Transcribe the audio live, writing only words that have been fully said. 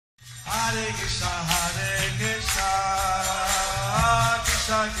Hare Krishna,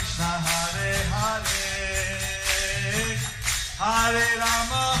 Krishna Krishna, Hare Hare, Hare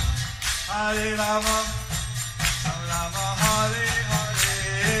Rama, Rama Rama, Hare Hare.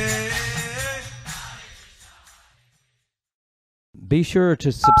 Be sure to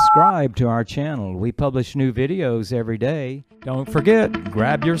subscribe to our channel. We publish new videos every day. Don't forget,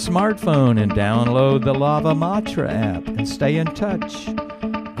 grab your smartphone and download the Lava Matra app and stay in touch.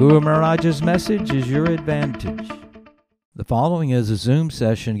 Guru Maharaj's message is your advantage. The following is a Zoom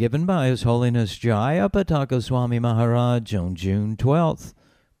session given by His Holiness Jayapataka Swami Maharaj on June 12th,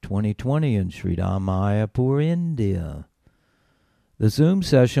 2020 in Sridham, Mayapur, India. The Zoom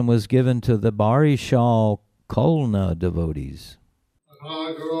session was given to the Bharisal Khulna devotees.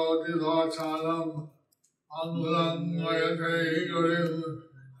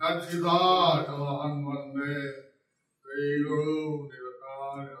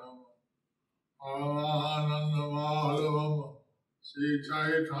 Sri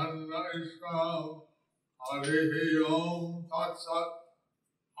Chaitanya Islam, Hare Om Tat Sat.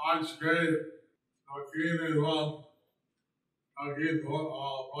 आज के दक्षिण एवं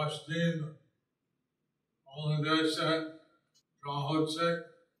पश्चिम बांग्लादेश যা হচ্ছে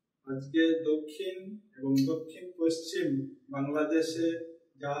আজকে দক্ষিণ এবং দক্ষিণ পশ্চিম বাংলাদেশে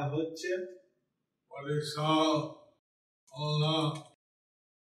যা হচ্ছে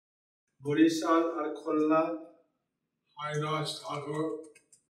বরিশাল আর খুলনা হাইদাস ঠাকুর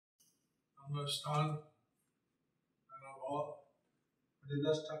জন্মস্থান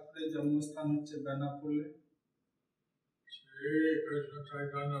হরিদাস ঠাকুরের জন্মস্থান হচ্ছে বেনাপোলে। শ্রী কৃষ্ণ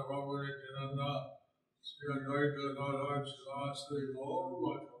চৈতন্য প্রভু নিত্যানন্দ শ্রী অদ্বৈত গদাধর শিবাসাদি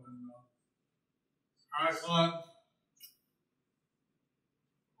গৌরভক্তবৃন্দ। এখন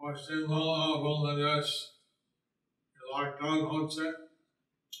পশ্চিমবাংলা বাংলাদেশ লকডাউন হচ্ছে।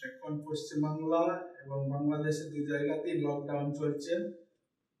 এখন পশ্চিমবাংলা এবং বাংলাদেশে দুই জায়গাতেই লকডাউন চলছে।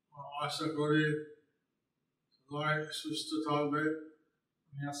 আশা করি সবাই সুস্থ থাকবে।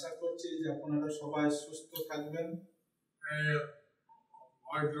 আমি আশা করছি যে আপনারা সবাই সুস্থ থাকবেন।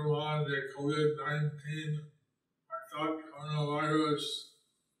 বর্তমান যে কোভিড-19 অর্থাৎ করোনা ভাইরাস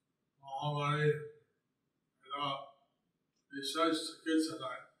মহামারী, এটা বিশেষ চিকিৎসা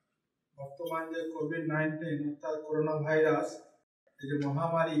নয়। বর্তমান যে কোভিড-19 অর্থাৎ করোনা ভাইরাস, এই যে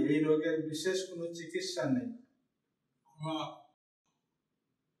মহামারী, এই রোগের বিশেষ কোনো চিকিৎসা নেই। আমরা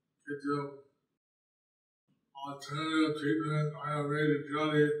কিন্তু alternative treatment, Ayurvedic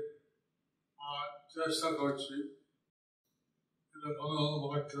journey, চেষ্টা করছি। এটা কোনো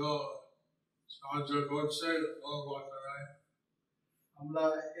মাত্র সাহায্য করছে, কোনো মাত্র নাই। আমরা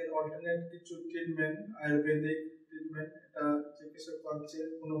এর অল্টারনেট কিছু ট্রিটমেন্ট, আয়ুর্বেদিক ট্রিটমেন্ট, এটা চিকিৎসা করছে।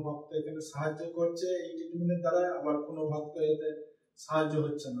 কোনো ভক্ত এখানে সাহায্য করছে এই ট্রিটমেন্টের দ্বারা, আবার কোনো ভক্ত এতে সাহায্য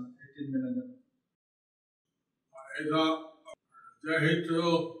হচ্ছে না এই ট্রিটমেন্টের দ্বারা। এটা যেহেতু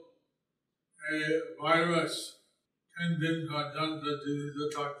এই ভাইরাস 10 দিন পর্যন্ত জীবিত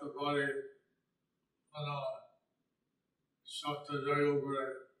থাকতে পারে কোনো শক্ত জায়গার উপরে।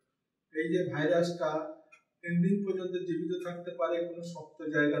 এই যে ভাইরাসটা 3 দিন পর্যন্ত জীবিত থাকতে পারে কোনো শক্ত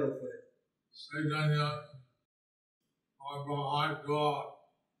জায়গার উপরে, সেই জন্য হাত ধোয়া,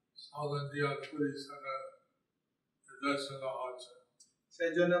 সাবান দিয়ে 20 সেকেন্ড নির্দেশ দেওয়া হচ্ছে।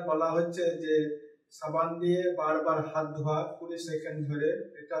 সেই জন্য বলা হচ্ছে যে সাবান দিয়ে বারবার হাত ধোয়া 20 সেকেন্ড ধরে,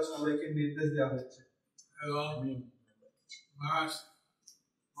 এটা সবাইকে নির্দেশ দেওয়া হচ্ছে। এবং মাস্ক,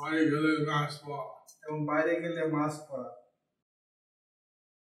 বাইরে গেলে মাস্ক পরা, এবং বাইরে গেলে মাস্ক পরা।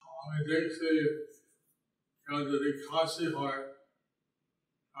 আমি দেখছি কেউ যদি কাশি হয়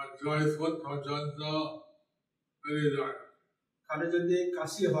আর 2 ফুট পর্যন্ত বেরিয়ে যায়। কারো যদি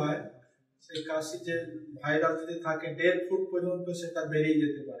কাশি হয়, সেই কাশি যে ভাইরাস যদি থাকে 1.5 ফুট পর্যন্ত সেটা বেরিয়ে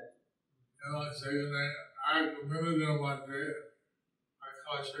যেতে পারে। এবং সেখানে 1 মিনিটের মধ্যে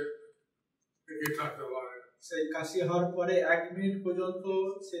কাশি টিকে থাকতে পারে। সেই কাশি হওয়ার পরে 1 মিনিট পর্যন্ত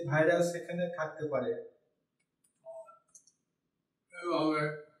সেই ভাইরাস সেখানে থাকতে পারে। এভাবে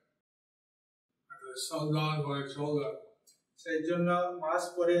সাবধান করে চলতে হবে। সেই জন্য মাস্ক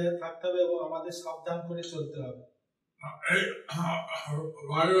পরে থাকতে হবে এবং আমাদের সাবধান করে চলতে হবে। এই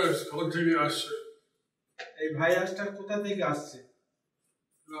ভাইরাস কোথা থেকে আসছে? এই ভাইরাসটা কোথা থেকে আসছে?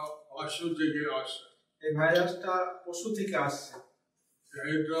 পশু থেকে আসছে। এই ভাইরাসটা পশু থেকে আসছে।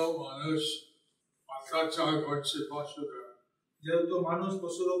 যেহেতু মানুষ অত্যাচার করছে পশুদের, যেহেতু মানুষ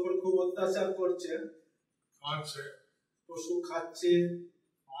পশুর উপর খুব অত্যাচার করছে, খাচ্ছে, পশু খাচ্ছে,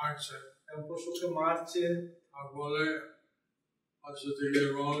 মারছে, এবং পশুকে মারছে, আর বলে পশু থেকে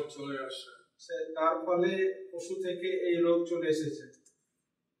রোগ চলে আসছে। তার ফলে পশু থেকে এই রোগ চলে এসেছে।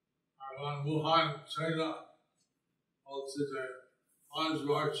 এখন Wuhan, China বলছে যে 5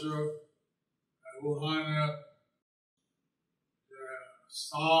 বছর ওখানে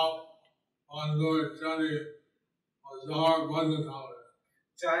সাপ বান্দর ইত্যাদি যাওয়ার বন্ধ থাকবে।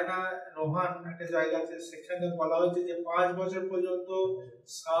 চায়না রোহান একটা জায়গা আছে, সেখানে বলা হয়েছে যে 5 বছর পর্যন্ত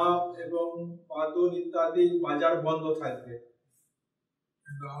সাপ এবং বাদুর ইত্যাদি বাজার বন্ধ থাকবে।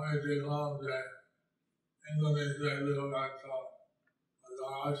 কিন্তু আমি দেখলাম যে ইন্দোনেশিয়ায় এরকম একটা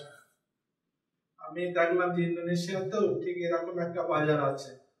বাজার আছে। আমি দেখলাম যে ইন্দোনেশিয়াতেও ঠিক এরকম একটা বাজার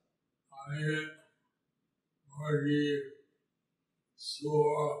আছে। আমি মুরগি,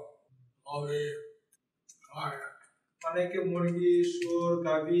 শুয়োর, গাভী খায়। অনেকে মুরগি, শুয়োর,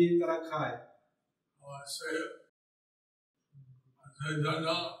 গাভী তারা খায়। সেই জন্য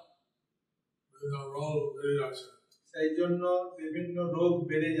বিভিন্ন রোগ বেড়ে যাচ্ছে। সেই জন্য বিভিন্ন রোগ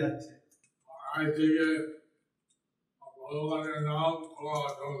বেড়ে যাচ্ছে। আজ থেকে ভগবানের নাম করা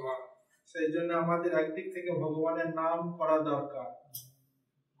দরকার। সেই জন্য আমাদের একদিক থেকে ভগবানের নাম করা দরকার।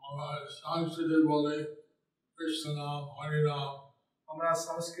 আমরা সংস্কৃতে বলে কৃষ্ণ নাম, হরি নাম। আমরা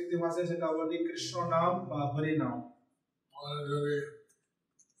সংস্কৃতি ভাষায় সেটা বলি কৃষ্ণ নাম বা হরি নাম। আমাদের যদি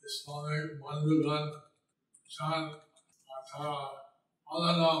ইসলামিক বন্ধুগণ চান তারা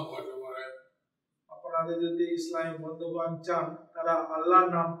আল্লাহ নাম করতে পারে। আপনাদের যদি ইসলামী বন্ধুগণ চান তারা আল্লাহর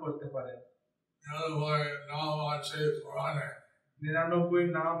নাম করতে পারে। 99 নাম আছে কোরআনে। 99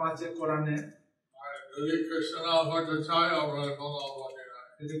 নাম আছে কোরআনে। আর যদি কৃষ্ণ নাম করতে চায় আমরা কোনো আপত্তি নাই।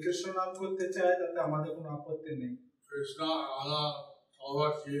 যদি কৃষ্ণ নাম করতে চায় তাতে আমাদের কোনো আপত্তি নেই। কৃষ্ণ আল্লাহ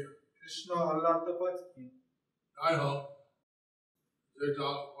তফাৎ কি? কৃষ্ণ আল্লাহ তফাৎ কি? যাই হোক, যেটা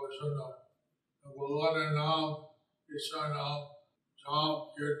পছন্দ ভগবানের নাম, ঈশ্বর নাম সব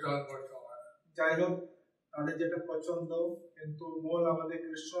কীর্তন করতে হয়। যাই হোক, তাদের যেটা পছন্দ, কিন্তু মূল আমাদের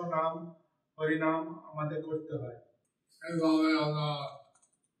কৃষ্ণ নাম, হরি নাম আমাদের করতে হয়। এইভাবে আমরা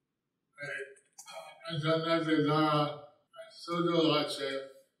ইন্টারনেটে যারা সুযোগ আছে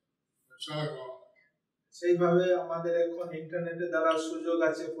প্রচার করা। সেইভাবে আমাদের এখন ইন্টারনেটের দ্বারা সুযোগ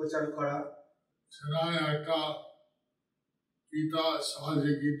আছে প্রচার করা। সেখানে একটা গীতা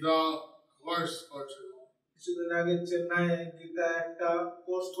সহজে গীতা কোর্স করছিল। কিছুদিন আগে চেন্নাই গীতা একটা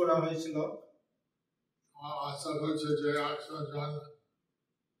কোর্স করা হয়েছিল। আশা করছে যে 100 জন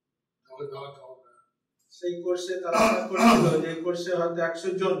যোগদান করবে। সেই কোর্সে তারা আশা করেছিল যে এই কোর্সে হয়তো 100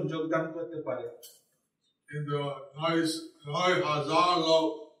 জন যোগদান করতে পারে, কিন্তু 9,000 লোক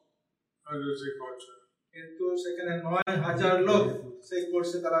রেজিস্ট্রি করছে। কিন্তু সেখানে 9,000 লোক সেই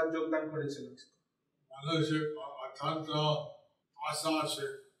কোর্সে তারা যোগদান করেছিল। মানুষের অত্যন্ত আশা আছে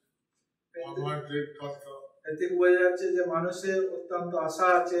পারমার্থিক তথ্য। এতে বোঝা যাচ্ছে যে মানুষের অত্যন্ত আশা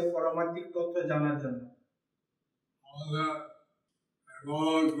আছে পারমার্থিক তথ্য জানার জন্য। আমাদের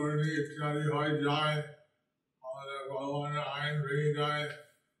রোগ ঘূর্ণি ইত্যাদি হয়ে যায়, আমাদের ভগবানের আইন ভেঙে যায়,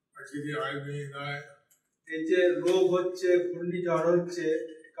 প্রকৃতি আইন ভেঙে যায়। এই যে রোগ হচ্ছে, ঘূর্ণিঝড় হচ্ছে,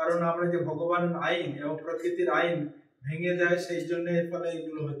 কারণ আমরা যে ভগবানের আইন এবং প্রকৃতির আইন ভেঙে দেয়, সেই জন্য এর ফলে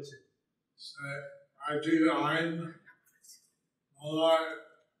এগুলো হচ্ছে। আইন বলার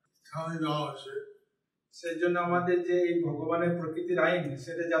থামিয়ে দেওয়া হচ্ছে। সেই জন্য আমাদের যে এই ভগবানের প্রকৃতির আইন,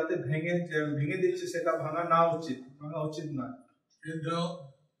 সেটা যাতে ভেঙে দিচ্ছে, সেটা ভাঙা উচিত না। কিন্তু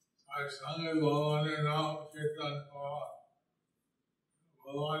তার সঙ্গে ভগবানের নাম কীর্তন করা,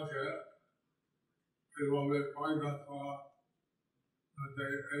 ভগবানকে এভাবে প্রার্থনা করা,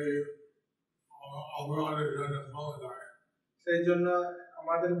 এই অপরাধের জন্য ক্ষমা দেয়। সেই জন্য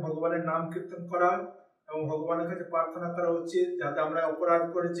আমাদের ভগবানের নাম কীর্তন করা এবং ভগবানের কাছে প্রার্থনা করা উচিত, যাতে আমরা অপরাধ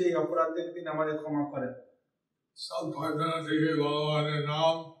করেছি, এই অপরাধের তিনি আমাদের ক্ষমা করেন। সব প্রার্থনা থেকে ভগবানের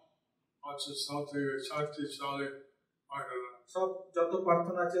নাম হচ্ছে সব থেকে শক্তিশালী প্রার্থনা। সব যত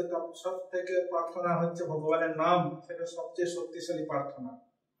প্রার্থনা আছে সব থেকে প্রার্থনা হচ্ছে ভগবানের নাম, সেটা সবচেয়ে শক্তিশালী প্রার্থনা।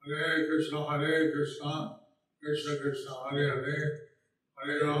 হরে কৃষ্ণ কৃষ্ণ কৃষ্ণ হরে হরে,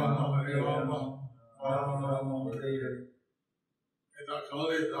 হরে রাম রাম রাম হরে হরে। এটা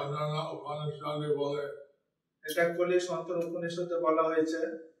খালি নানা উপনিষদে বলে। এটা বলে সন্তর উপনিষদে বলা হয়েছে।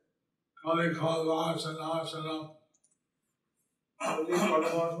 খালি খালাসনাসনম, খালি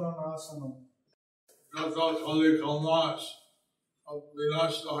কলমাসনাসনম। যত খালি কলমাস সব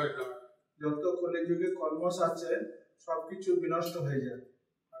বিনষ্ট হয়ে যায়। যত কলিযুগে কলমস আছে সবকিছু বিনষ্ট হয়ে যায়।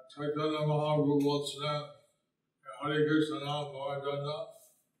 চৈতন্য মহাপ্রভু বলছিলেন হরে কৃষ্ণ নাম করার জন্য।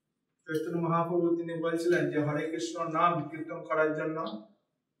 চৈতন্য মহাপ্রভু তিনি বলছিলেন যে হরে কৃষ্ণ নাম কীর্তন করার জন্য।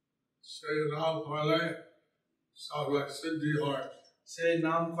 সেই নাম করলে সর্ব সিদ্ধি হয়। সেই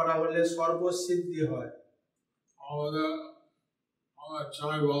নাম করা হলে সর্বসিদ্ধি হয়। আমরা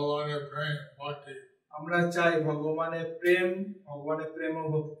চাই ভগবানের প্রেম ভক্তি। আমরা চাই ভগবানের প্রেম ও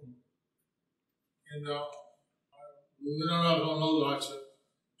ভক্তি। কিন্তু বিভিন্ন রকম লোক আছে।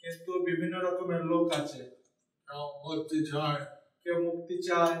 কিন্তু বিভিন্ন রকমের লোক আছে। কেউ মুক্তি চায়, কেউ মুক্তি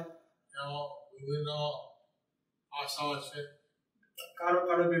চায়, কেউ বিভিন্ন আশা আছে, কারো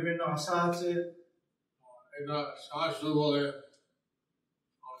কারো বিভিন্ন আশা আছে। এটা শাস্ত্র বলে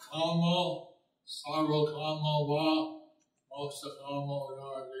অকাম সর্বকাম বা মোক্ষকাম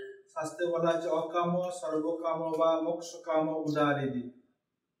উদাহরণী। শাস্ত্রে বলা আছে অকাম সর্বকাম বা মোক্ষকাম উদারিদি।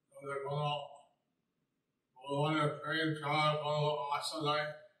 তাদের কোনো ভগবানের প্রেম ছাড়া কোনো আশা নাই,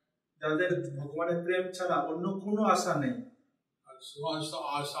 যাদের ভগবানের প্রেম ছাড়া অন্য কোনো আশা নেই, আর সমস্ত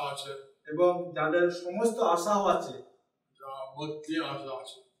আশা আছে, এবং যাদের সমস্ত আশাও আছে, যা মুক্তি আশা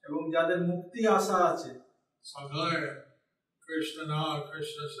আছে, এবং যাদের মুক্তি আশা আছে, সকলে কৃষ্ণ নাম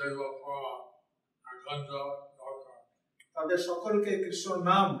কৃষ্ণ সেবা করা একান্ত দরকার। তাদের সকলকে কৃষ্ণ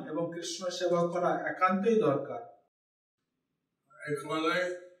নাম এবং কৃষ্ণ সেবা করা একান্তই দরকার। এই করলে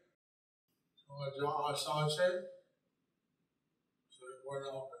তোমার যা আশা আছে সেটা পূর্ণ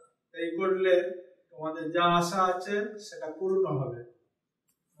হবে। এই করলে তোমাদের যা আশা আছে সেটা পূর্ণ হবে।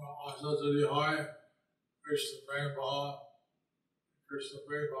 আশা যদি হয় কৃষ্ণ প্রেম পাওয়া, কৃষ্ণ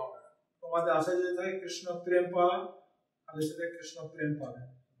প্রেম পাবে। তোমাদের আশা যদি থাকে কৃষ্ণ প্রেম পাওয়া, তাহলে সেটা কৃষ্ণ প্রেম পাবে।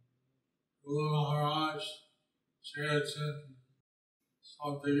 গুরু মহারাজ চেয়েছেন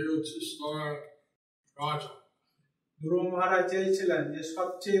সব থেকে উচ্চ স্তরের রাজা। গুরু মহারাজ চেয়েছিলেন যে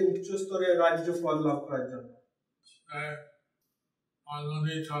সবচেয়ে উচ্চ স্তরের রাজ্য পদ লাভ করার জন্য।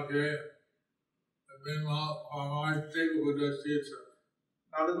 আনন্দী থাকে বিভিন্ন পারমার্থিক উপদেশ দিয়েছেন।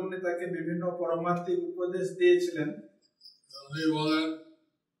 নারদমুনি তাকে বিভিন্ন পারমার্থিক উপদেশ দিয়েছিলেন। উনি বলেন,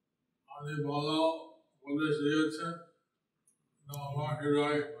 আমি ভালো উপদেশ দিয়েছেন, আমার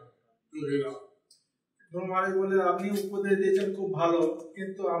হৃদয় দুঃখিত। গুরু মহারাজ বলে আপনি উপদেশ দিয়েছেন খুব ভালো,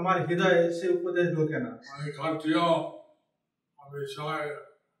 কিন্তু আমার হৃদয়ে সে উপদেশ ঢোকে না। আমি ক্ষত্রিয়, আমি চাই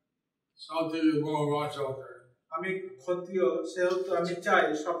সব থেকে বড় রাজা হতে। আমি ক্ষত্রিয়, সেহেতু আমি চাই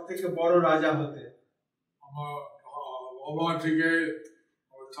সব থেকে বড় রাজা হতে। আমার বাবা থেকে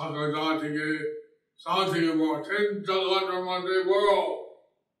ঠাকুরদা থেকে সব থেকে বড়, তিন জগতের মধ্যে বড়।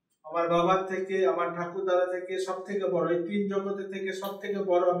 আমার বাবার থেকে, আমার ঠাকুর দাদা থেকে সব থেকে বড়, এই তিন জগতের থেকে সব থেকে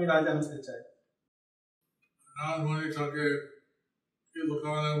বড় আমি রাজা হতে চাই। নারদমুনি তাকে কি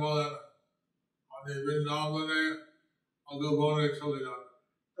বলেন, আমি বৃন্দাবনে মধুবনে চলে যান।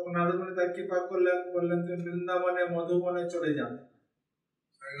 তখন নারদমুনি তাকে কৃপা করলেন, বললেন তুমি বৃন্দাবনে মধুবনে চলে যান।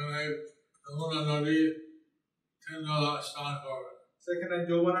 সেখানে যমুনা নদী 3 বেলা স্নান করবেন। সেখানে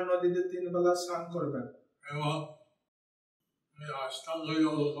যমুনা নদীতে 3 বেলা স্নান করবেন। এবং অষ্টাঙ্গ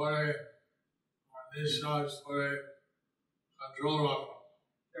যোগ করে নিঃশ্বাস করে কন্ট্রোল রাখো।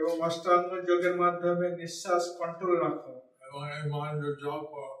 এবং অষ্টাঙ্গ যোগের মাধ্যমে নিঃশ্বাস কন্ট্রোল রাখো। এবং এই মন্ত্র জপ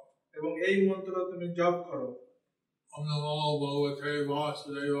করো। এবং এই মন্ত্র তুমি জপ করো। ওম নমো ভগবতে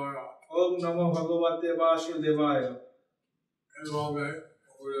বাসুদেবায়। ওম নমো ভগবতে বাসুদেবায়।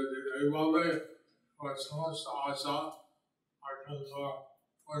 এইভাবে সমস্ত আশা আকাঙ্ক্ষা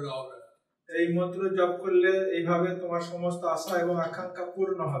পূর্ণ হবে। এই মন্ত্র জপ করলে এইভাবে তোমার সমস্ত আশা এবং আকাঙ্ক্ষা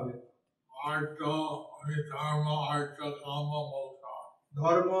পূর্ণ হবে।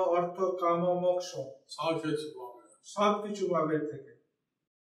 ধর্ম, অর্থ, কাম, মোক্ষ সব কিছু পাবে থেকে।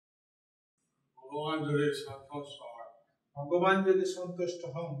 ভগবান যদি সন্তুষ্ট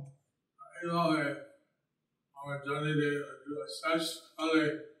হন, এইভাবে আমার জানিলে শেষ কালে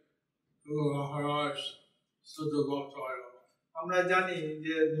গুরু মহারাজ শুদ্ধ ভক্ত হয়ে গেল। আমরা জানি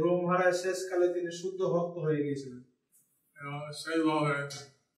যে ধ্রুব মহারাজ শেষকালে তিনি শুদ্ধ ভক্ত হয়ে গেছিলেন। সেইভাবে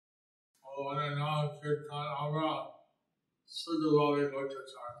ভগবানের নাম কীর্তন আমরা শুদ্ধভাবে করতে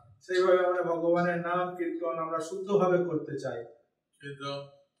চাই। সেইভাবে আমরা ভগবানের নাম কীর্তন আমরা শুদ্ধভাবে করতে চাই। কিন্তু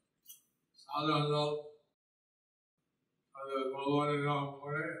সাধারণ লোক তাদের ভগবানের নাম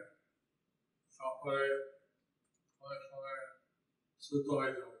করে তারপরে অনেক সময় শুদ্ধ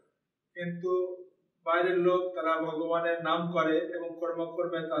হয়ে যাবে। কিন্তু বাইরের লোক তারা ভগবানের নাম করে এবং কর্ম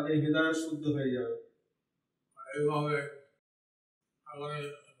করবে, তাদের হৃদয় শুদ্ধ হয়ে যাবে। এইভাবে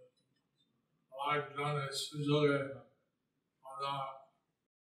লকডাউনের সুযোগে আমরা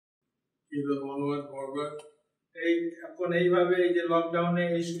ভগবান করবেন। এখন এইভাবে এই যে লকডাউনে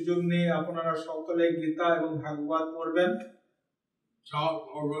এই সুযোগ নিয়ে আপনারা সকলে গীতা এবং ভাগবত পড়বেন, জপ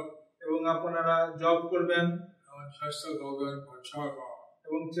করবেন এবং আপনারা জপ করবেন এবং চেষ্টা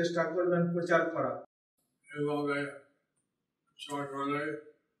করবেন প্রচার করা। এইভাবে প্রচার করলে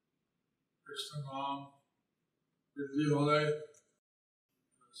কৃষ্ণ নাম বৃদ্ধি হলে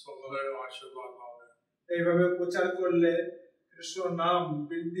সকলের আশীর্বাদ পাবে। এইভাবে প্রচার করলে কৃষ্ণ নাম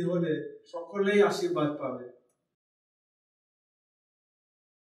বৃদ্ধি হলে সকলেই আশীর্বাদ পাবে।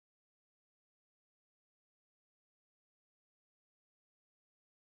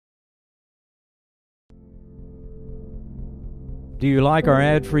 Do you like our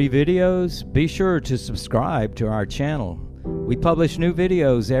ad-free videos? Be sure to subscribe to our channel. We publish new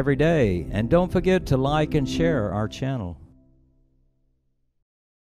videos every day, and don't forget to like and share our channel.